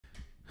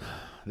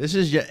This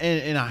is yet,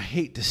 and I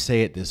hate to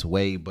say it this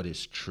way, but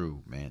it's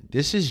true, man.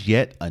 This is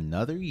yet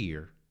another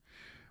year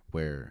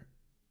or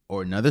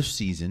another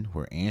season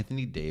where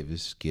Anthony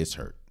Davis gets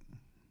hurt,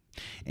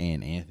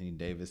 and Anthony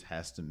Davis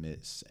has to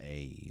miss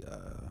a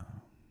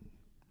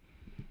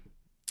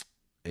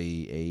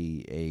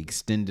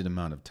extended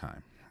amount of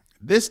time.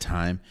 This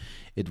time,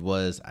 it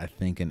was, I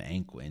think, an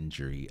ankle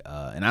injury,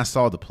 and I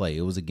saw the play.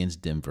 It was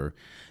against Denver.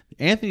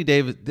 Anthony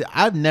Davis,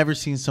 I've never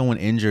seen someone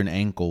injure an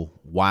ankle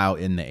while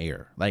in the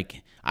air.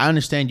 Like, I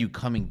understand you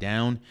coming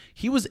down.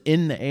 He was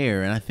in the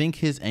air, and I think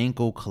his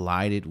ankle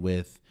collided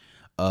with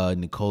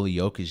Nikola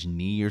Jokic's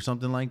knee or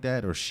something like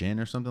that, or shin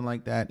or something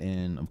like that.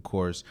 And, of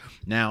course,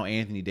 now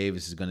Anthony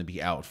Davis is going to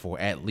be out for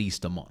at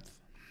least a month.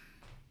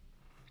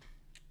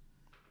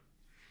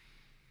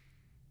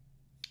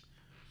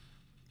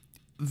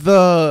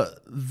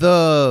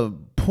 The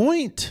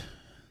point,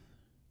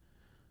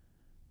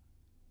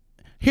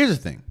 here's the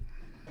thing.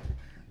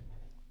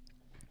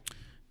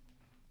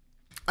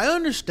 I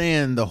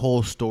understand the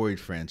whole storied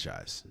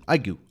franchise. I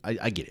do.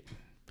 I get it.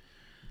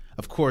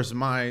 Of course,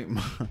 my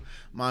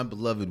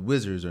beloved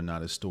Wizards are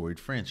not a storied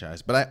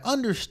franchise, but I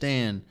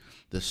understand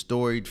the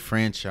storied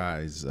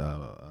franchise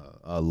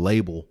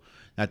label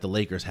that the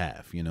Lakers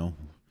have. You know,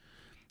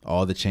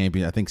 all the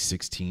champions. I think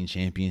 16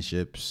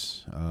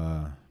 championships.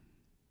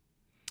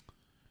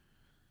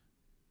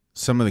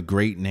 Some of the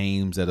great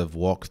names that have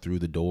walked through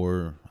the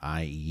door,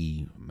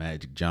 i.e.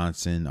 Magic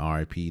Johnson,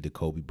 R.I.P. to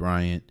Kobe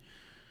Bryant,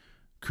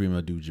 Kareem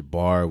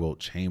Abdul-Jabbar, Wilt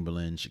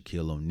Chamberlain,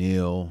 Shaquille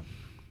O'Neal,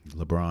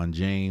 LeBron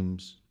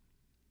James.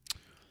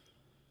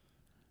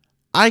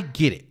 I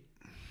get it.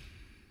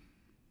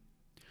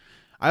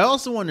 I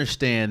also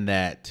understand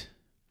that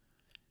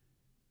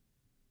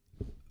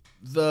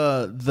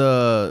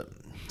the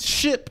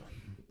ship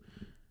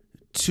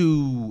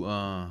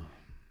to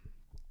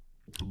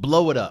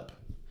blow it up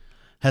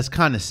has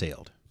kind of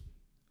sailed.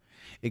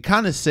 It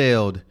kind of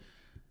sailed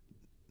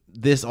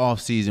this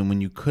offseason when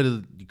you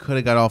could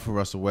have got off of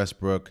Russell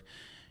Westbrook.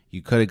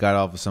 You could have got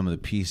off of some of the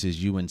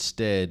pieces. You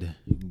instead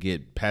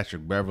get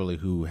Patrick Beverley,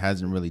 who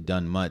hasn't really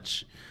done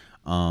much.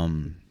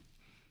 Lonnie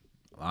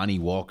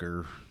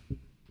Walker.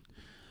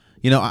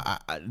 You know,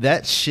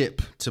 that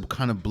ship to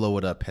kind of blow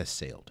it up has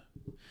sailed.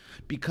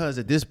 Because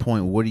at this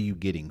point, what are you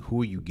getting?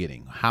 Who are you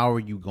getting? How are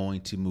you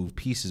going to move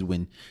pieces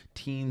when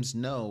teams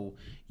know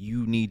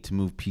you need to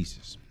move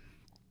pieces?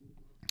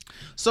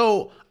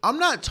 So I'm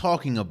not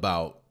talking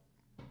about.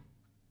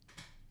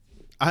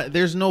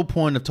 There's no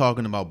point of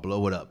talking about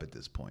blow it up at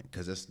this point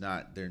because it's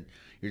not. They're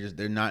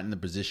not in the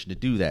position to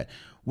do that.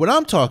 What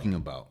I'm talking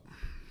about,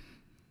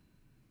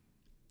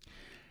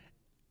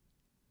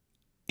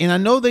 and I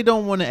know they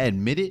don't want to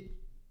admit it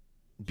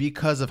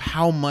because of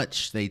how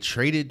much they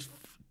traded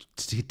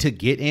to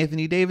get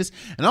Anthony Davis.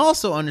 And I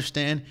also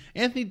understand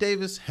Anthony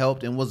Davis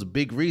helped and was a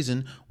big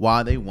reason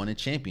why they won a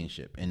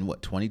championship in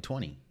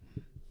 2020.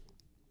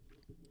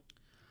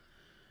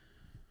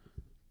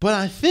 But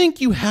I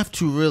think you have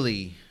to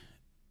really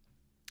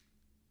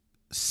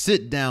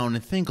sit down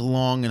and think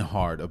long and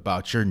hard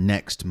about your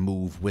next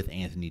move with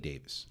Anthony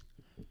Davis.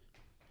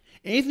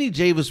 Anthony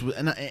Davis,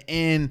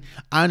 and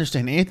I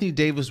understand Anthony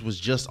Davis was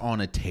just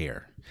on a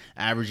tear,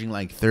 averaging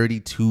like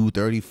 32,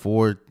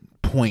 34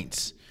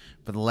 points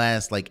for the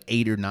last like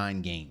 8 or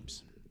 9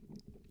 games.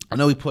 I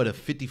know he put a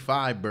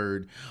 55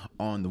 bird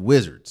on the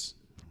Wizards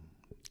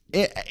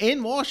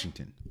in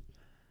Washington.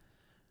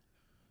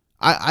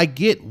 I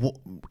get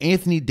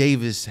Anthony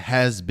Davis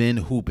has been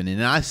hooping,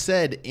 and I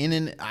said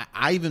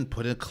I even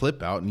put a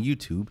clip out on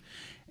YouTube.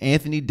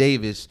 Anthony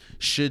Davis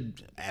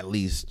should, at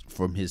least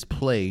from his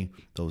play,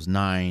 those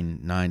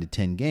 9 to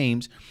 10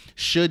 games,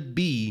 should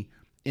be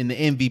in the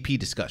MVP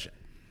discussion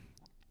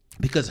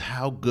because of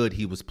how good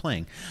he was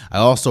playing. I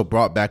also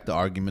brought back the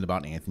argument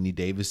about Anthony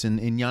Davis and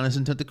Giannis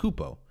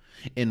Antetokounmpo,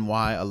 and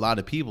why a lot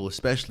of people,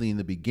 especially in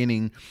the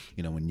beginning,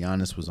 you know, when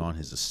Giannis was on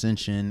his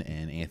ascension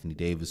and Anthony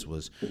Davis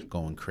was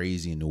going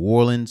crazy in New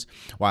Orleans,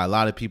 why a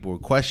lot of people were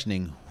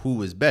questioning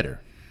who is better.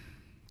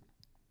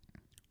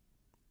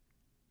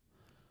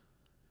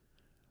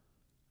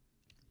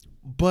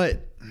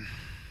 But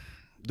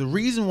the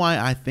reason why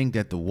I think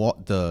that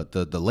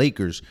the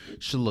Lakers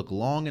should look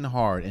long and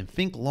hard and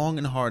think long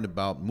and hard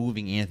about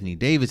moving Anthony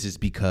Davis is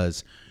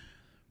because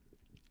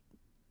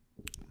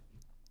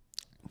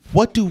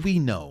what do we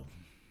know?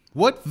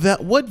 What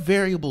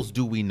variables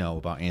do we know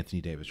about Anthony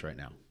Davis right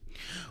now?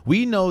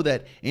 We know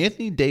that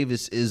Anthony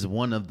Davis is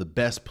one of the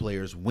best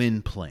players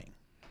when playing.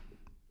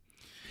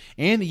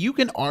 And you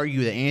can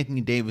argue that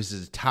Anthony Davis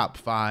is a top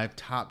 5,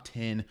 top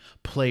 10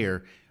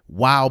 player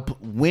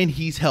when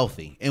he's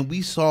healthy. And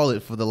we saw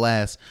it for the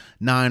last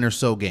 9 or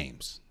so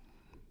games.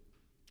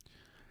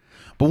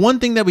 But one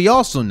thing that we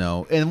also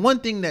know, and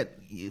one thing that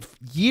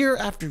year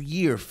after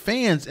year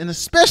fans, and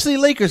especially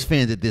Lakers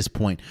fans at this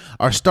point,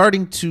 are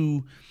starting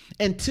to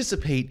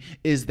anticipate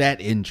is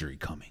that injury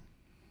coming.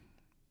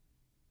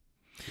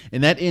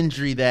 And that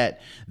injury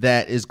that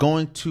is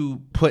going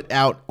to put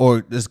out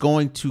or is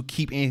going to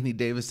keep Anthony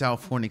Davis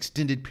out for an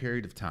extended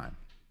period of time.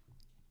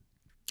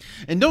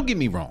 And don't get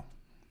me wrong.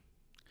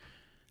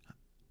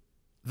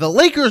 The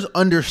Lakers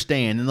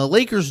understand, and the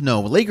Lakers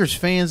know, Lakers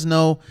fans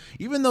know,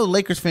 even though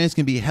Lakers fans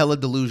can be hella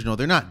delusional,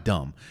 they're not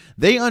dumb.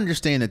 They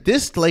understand that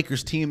this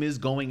Lakers team is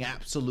going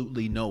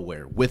absolutely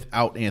nowhere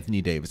without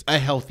Anthony Davis, a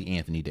healthy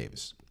Anthony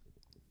Davis.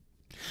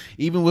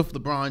 Even with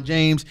LeBron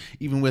James,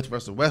 even with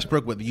Russell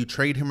Westbrook, whether you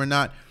trade him or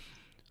not,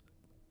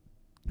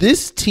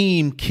 this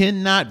team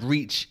cannot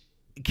reach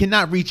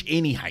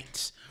any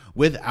heights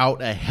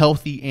without a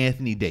healthy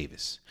Anthony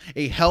Davis.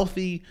 A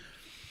healthy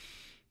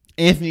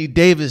Anthony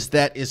Davis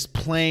that is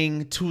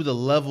playing to the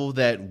level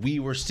that we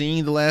were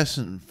seeing the last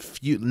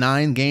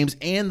 9 games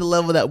and the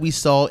level that we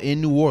saw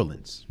in New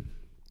Orleans.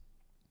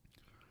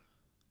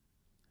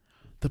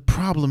 The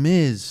problem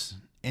is,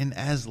 and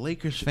as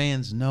Lakers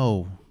fans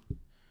know,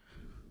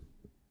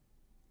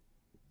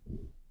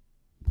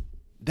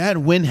 that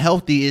when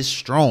healthy is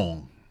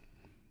strong.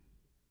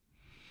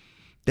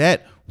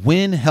 That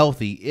when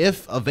healthy,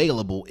 if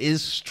available,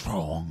 is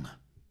strong.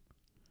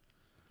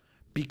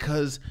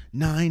 Because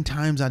 9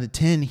 times out of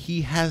 10,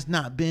 he has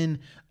not been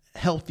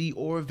healthy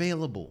or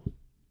available.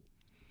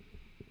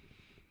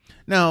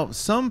 Now,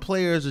 some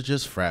players are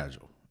just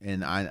fragile.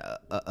 And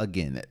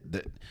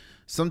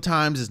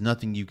sometimes there's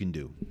nothing you can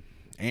do.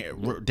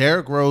 And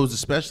Derrick Rose,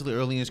 especially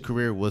early in his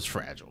career, was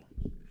fragile.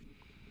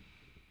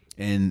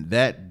 And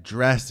that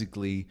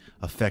drastically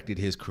affected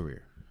his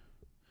career.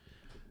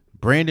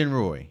 Brandon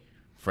Roy,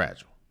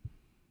 fragile.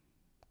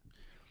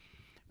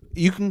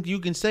 You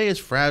can say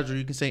it's fragile.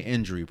 You can say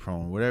injury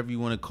prone, whatever you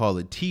want to call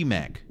it.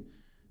 T-Mac,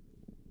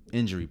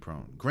 injury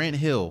prone. Grant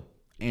Hill,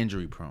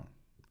 injury prone.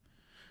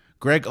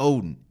 Greg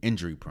Oden,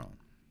 injury prone.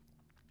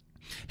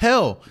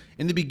 Hell,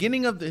 in the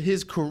beginning of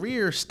his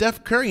career,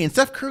 Steph Curry, and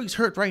Steph Curry's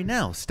hurt right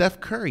now. Steph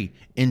Curry,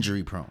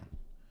 injury prone.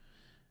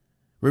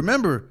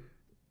 Remember,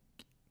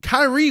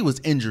 Kyrie was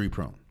injury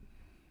prone.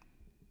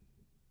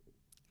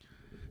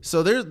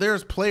 So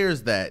there's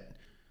players that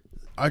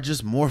are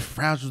just more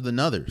fragile than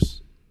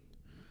others.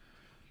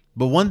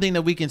 But one thing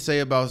that we can say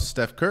about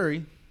Steph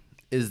Curry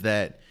is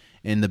that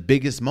in the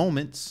biggest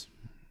moments,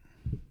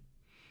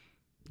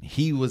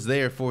 he was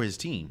there for his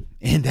team.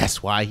 And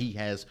that's why he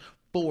has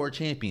 4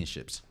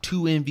 championships,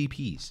 2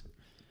 MVPs.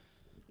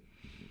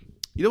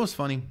 You know what's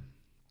funny?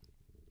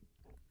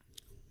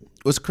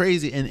 What's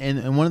crazy,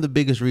 and one of the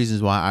biggest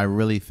reasons why I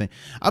really think,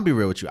 I'll be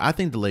real with you, I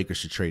think the Lakers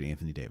should trade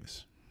Anthony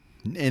Davis.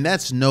 And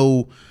that's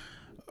no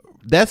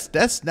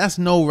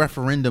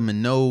referendum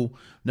and no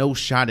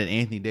shot at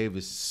Anthony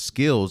Davis'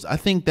 skills. I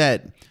think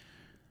that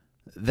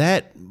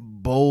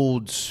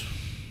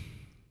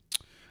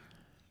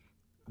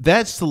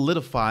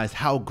solidifies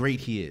how great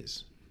he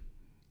is.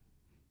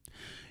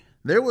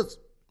 There was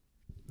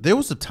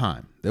a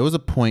time, there was a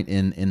point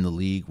in the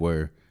league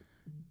where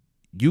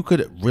you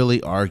could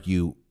really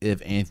argue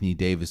if Anthony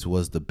Davis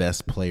was the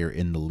best player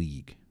in the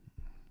league.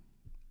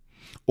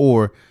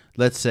 Or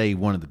let's say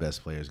one of the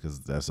best players, because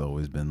that's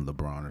always been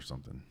LeBron or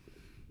something.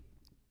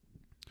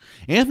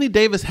 Anthony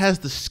Davis has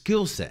the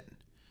skill set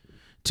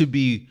to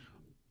be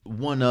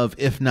one of,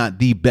 if not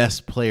the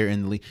best player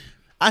in the league.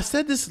 I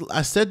said this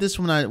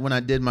when I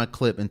did my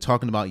clip and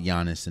talking about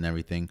Giannis and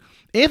everything.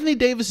 Anthony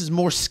Davis is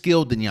more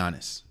skilled than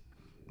Giannis.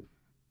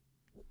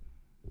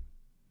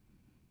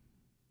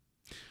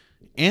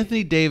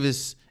 Anthony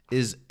Davis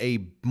is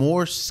a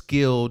more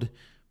skilled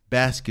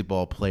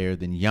basketball player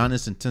than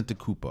Giannis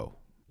Antetokounmpo.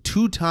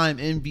 2-time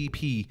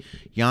MVP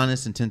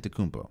Giannis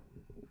Antetokounmpo.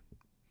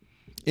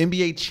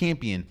 NBA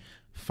champion,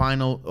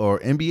 Finals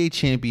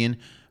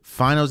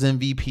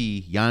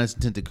MVP Giannis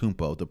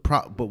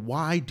Antetokounmpo. But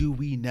why do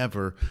we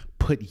never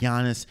put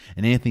Giannis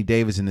and Anthony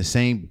Davis in the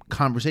same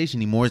conversation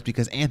anymore? Is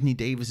because Anthony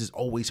Davis is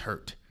always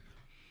hurt.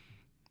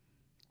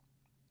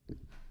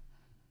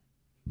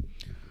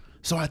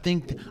 So I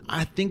think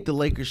the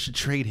Lakers should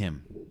trade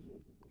him.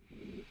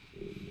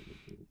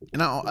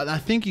 And I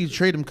think you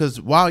trade him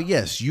because while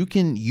yes, you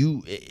can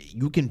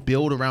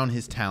build around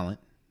his talent.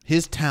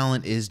 His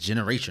talent is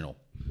generational.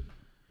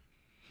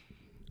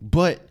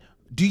 But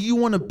do you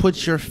want to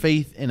put your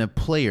faith in a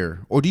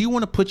player, or do you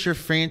want to put your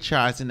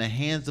franchise in the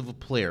hands of a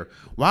player,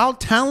 while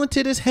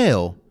talented as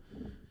hell,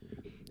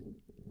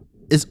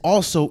 is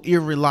also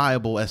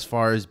irreliable as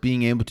far as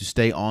being able to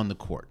stay on the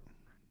court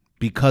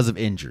because of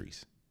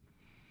injuries?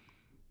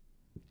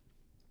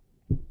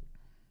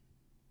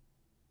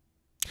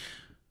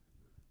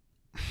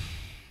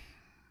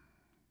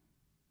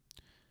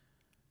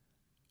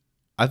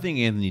 I think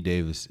Anthony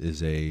Davis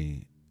is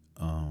a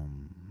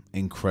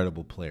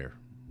incredible player.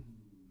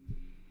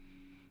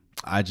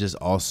 I just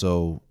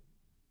also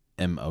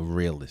am a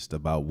realist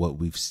about what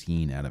we've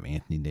seen out of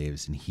Anthony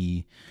Davis, and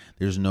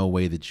there's no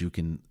way that you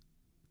can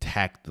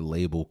tack the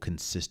label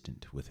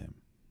consistent with him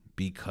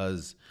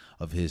because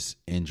of his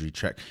injury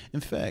track. In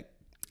fact,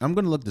 I'm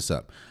going to look this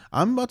up.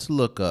 I'm about to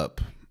look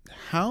up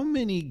how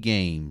many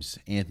games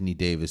Anthony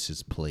Davis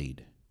has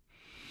played,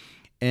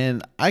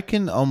 and I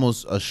can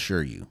almost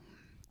assure you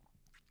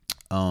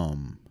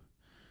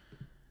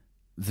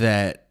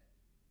that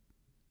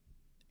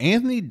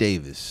Anthony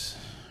Davis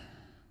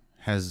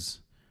has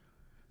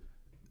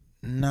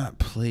not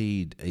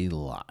played a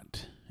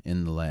lot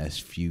in the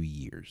last few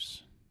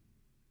years.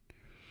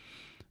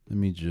 Let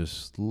me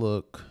just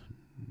look.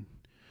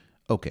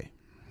 Okay.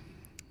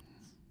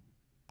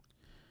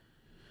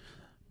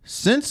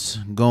 Since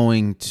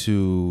going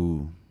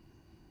to,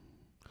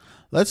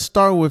 let's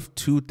start with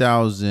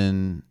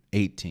 2018-19,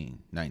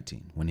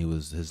 when he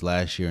was his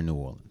last year in New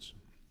Orleans.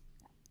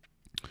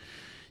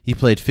 He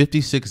played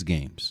 56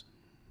 games.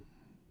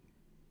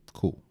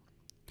 Cool.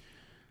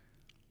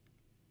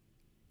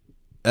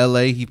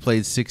 LA, he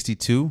played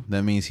 62.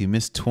 That means he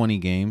missed 20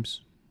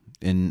 games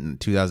in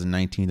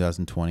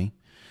 2019-2020.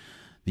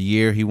 The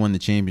year he won the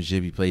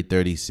championship, he played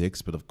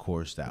 36, but of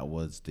course that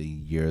was the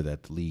year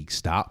that the league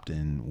stopped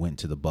and went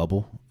to the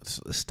bubble.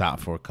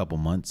 Stopped for a couple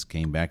months,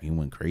 came back and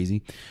went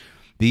crazy.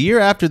 The year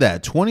after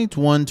that,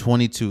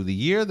 21-22, the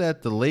year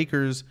that the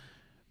Lakers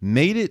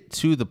made it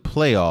to the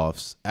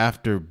playoffs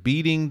after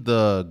beating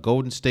the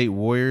Golden State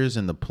Warriors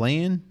in the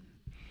play-in,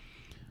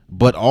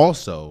 but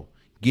also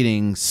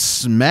getting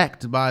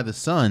smacked by the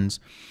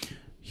Suns,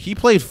 he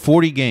played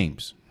 40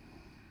 games.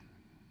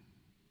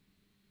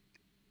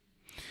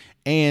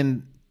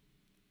 And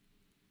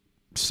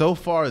so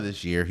far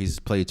this year, he's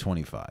played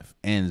 25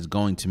 and is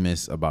going to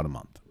miss about a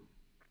month.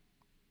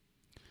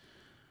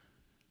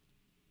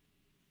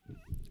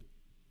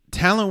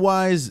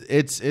 Talent-wise,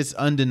 it's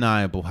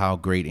undeniable how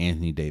great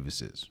Anthony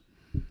Davis is.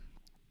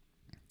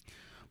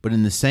 But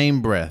in the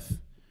same breath,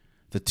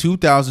 the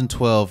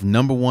 2012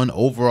 number 1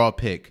 overall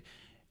pick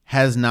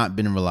has not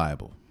been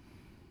reliable.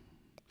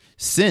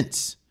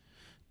 Since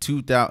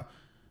 2000.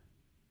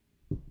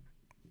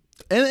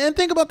 And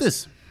think about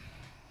this.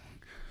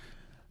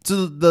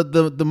 So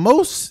the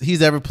most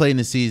he's ever played in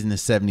a season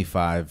is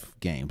 75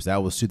 games.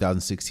 That was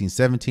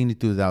 2016-17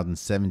 to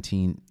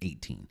 2017-18.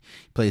 He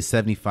played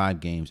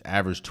 75 games,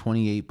 averaged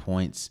 28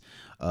 points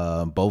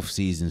both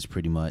seasons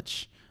pretty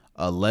much.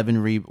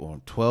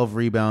 12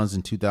 rebounds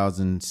in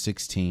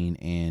 2016,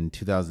 and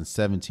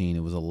 2017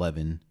 it was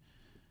 11.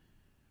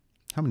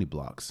 How many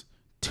blocks?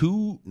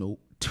 Two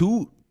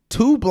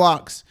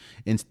blocks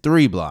and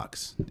 3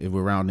 blocks if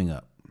we're rounding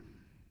up.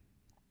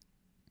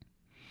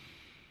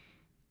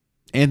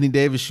 Anthony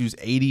Davis shoots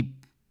 80,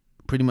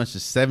 pretty much a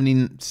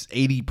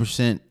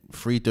 80%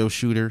 free throw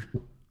shooter.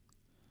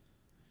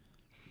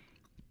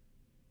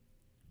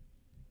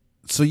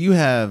 So you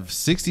have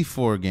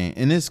 64 games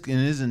in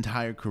his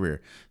entire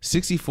career.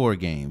 64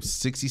 games,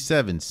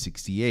 67,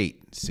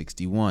 68,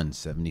 61,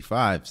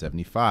 75,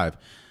 75,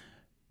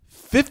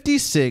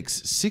 56,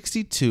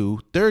 62,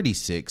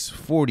 36,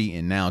 40,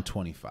 and now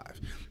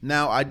 25.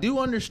 Now, I do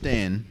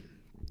understand,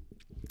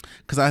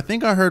 because I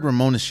think I heard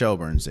Ramona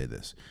Shelburne say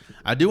this.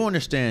 I do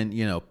understand,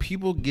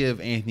 people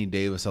give Anthony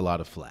Davis a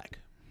lot of flack.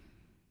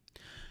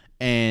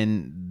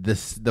 And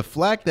the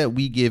flack that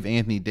we give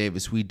Anthony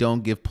Davis, we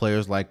don't give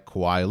players like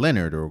Kawhi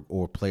Leonard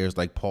or players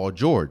like Paul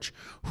George,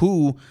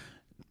 who,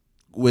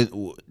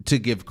 to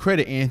give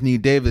credit, Anthony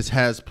Davis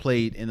has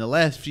played in the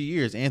last few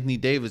years. Anthony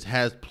Davis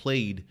has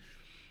played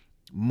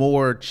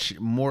more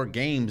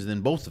games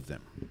than both of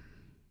them.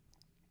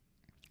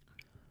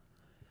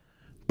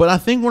 But I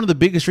think one of the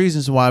biggest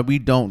reasons why we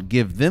don't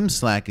give them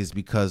slack is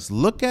because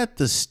look at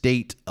the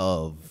state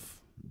of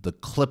the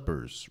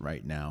Clippers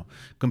right now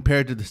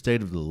compared to the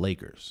state of the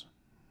Lakers.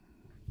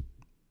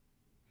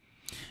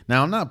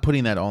 Now, I'm not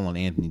putting that all on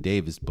Anthony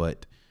Davis,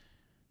 but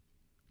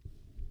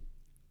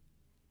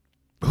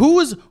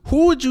who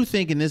would you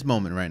think in this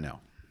moment right now?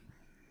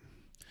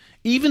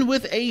 Even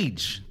with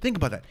age. Think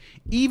about that.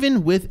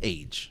 Even with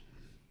age.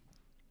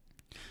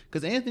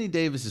 Because Anthony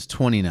Davis is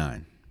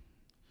 29.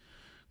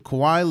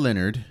 Kawhi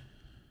Leonard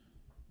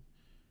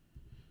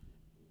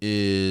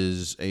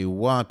is a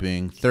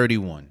whopping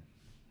 31.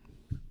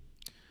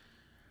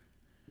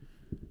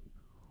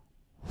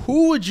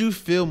 Who would you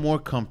feel more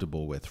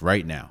comfortable with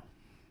right now?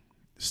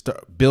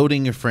 Start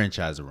building your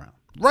franchise around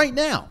right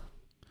now.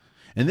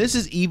 And this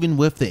is even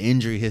with the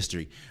injury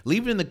history.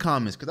 Leave it in the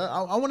comments because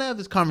I want to have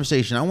this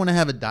conversation. I want to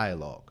have a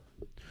dialogue.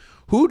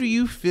 Who do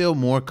you feel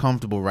more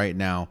comfortable right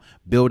now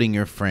building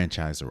your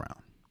franchise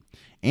around?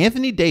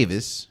 Anthony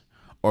Davis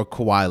or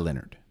Kawhi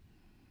Leonard?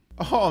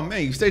 Oh,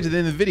 man, you stayed to the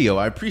end of the video.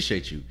 I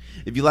appreciate you.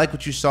 If you like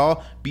what you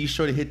saw, be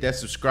sure to hit that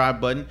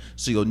subscribe button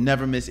so you'll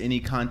never miss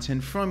any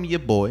content from your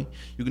boy.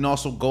 You can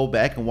also go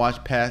back and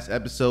watch past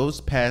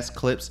episodes, past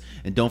clips,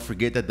 and don't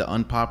forget that the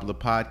Unpopular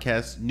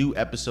Podcast, new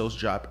episodes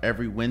drop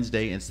every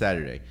Wednesday and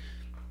Saturday.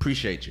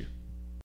 Appreciate you.